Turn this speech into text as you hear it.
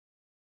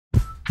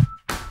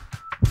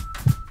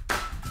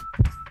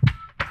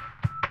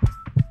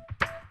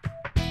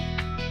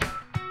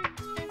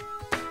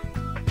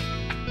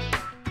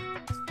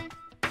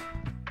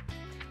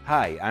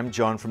Hi, I'm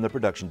John from the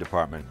production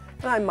department.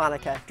 And I'm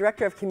Monica,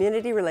 Director of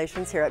Community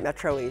Relations here at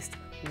MetroEast.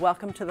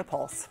 Welcome to The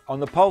Pulse. On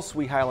The Pulse,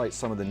 we highlight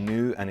some of the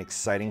new and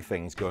exciting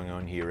things going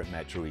on here at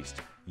MetroEast,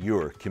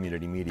 your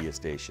community media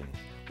station.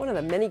 One of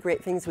the many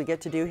great things we get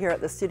to do here at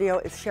the studio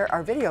is share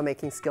our video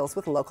making skills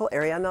with local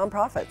area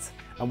nonprofits.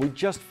 And we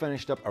just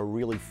finished up a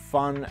really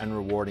fun and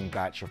rewarding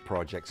batch of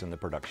projects in the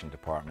production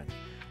department.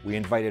 We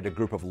invited a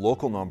group of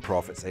local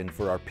nonprofits in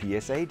for our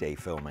PSA Day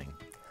filming.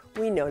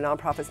 We know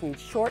nonprofits need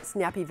short,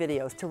 snappy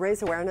videos to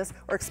raise awareness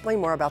or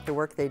explain more about the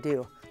work they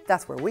do.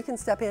 That's where we can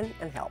step in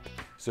and help.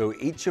 So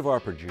each of our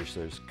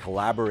producers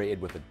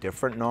collaborated with a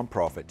different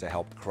nonprofit to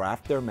help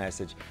craft their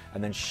message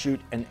and then shoot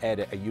and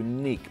edit a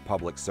unique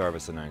public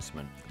service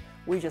announcement.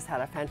 We just had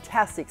a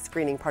fantastic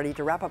screening party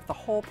to wrap up the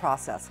whole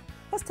process.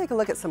 Let's take a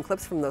look at some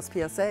clips from those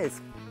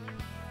PSAs.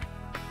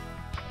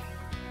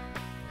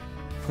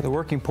 For the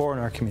working poor in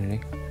our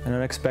community, an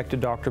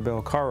unexpected doctor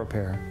bill car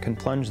repair can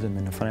plunge them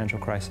into financial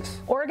crisis.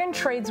 Oregon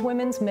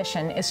Tradeswomen's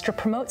mission is to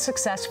promote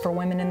success for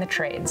women in the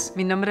trades.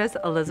 Mi nombre es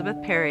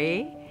Elizabeth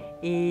Perry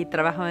y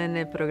trabajo en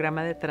el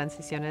programa de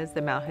transiciones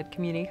de Mount Hood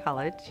Community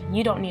College.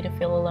 You don't need to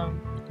feel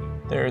alone.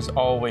 There is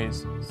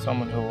always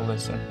someone who will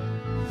listen.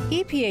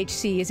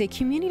 EPHC is a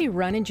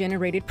community-run and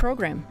generated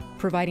program,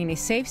 providing a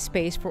safe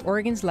space for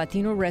Oregon's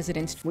Latino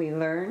residents. We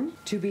learn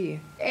to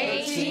be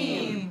a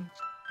team.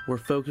 We're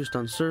focused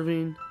on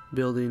serving,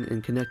 building,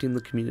 and connecting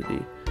the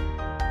community.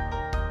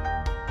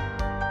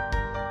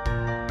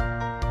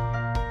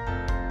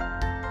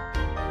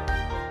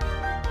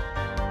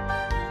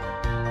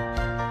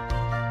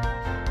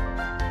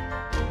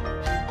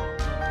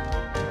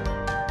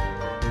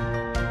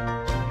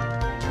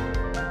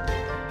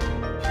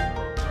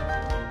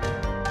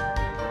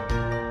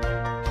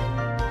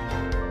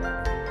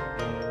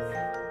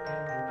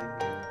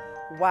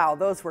 Wow,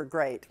 those were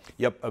great.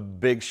 Yep, a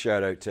big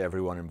shout out to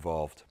everyone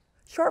involved.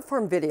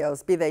 Short-form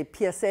videos, be they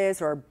PSAs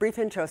or brief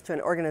intros to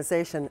an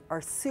organization,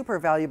 are super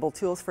valuable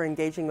tools for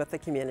engaging with the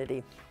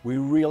community. We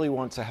really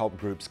want to help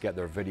groups get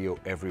their video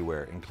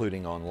everywhere,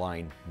 including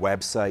online,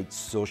 websites,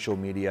 social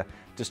media,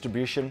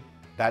 distribution.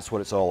 That's what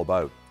it's all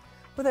about.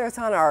 Whether it's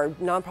on our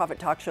nonprofit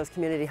talk shows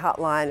community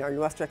hotline or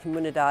Nuestra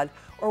Comunidad,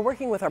 or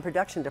working with our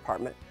production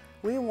department,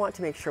 we want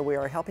to make sure we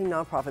are helping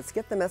nonprofits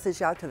get the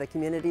message out to the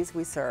communities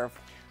we serve.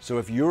 So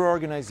if your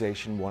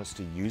organization wants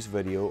to use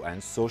video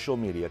and social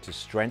media to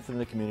strengthen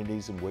the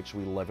communities in which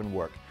we live and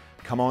work,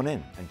 come on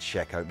in and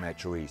check out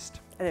MetroEast.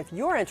 And if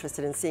you're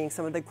interested in seeing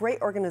some of the great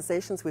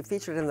organizations we've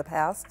featured in the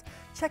past,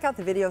 check out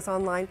the videos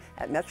online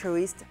at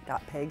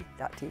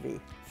metroeast.peg.tv.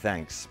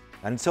 Thanks.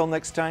 Until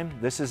next time,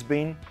 this has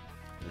been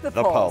The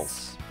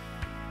Pulse.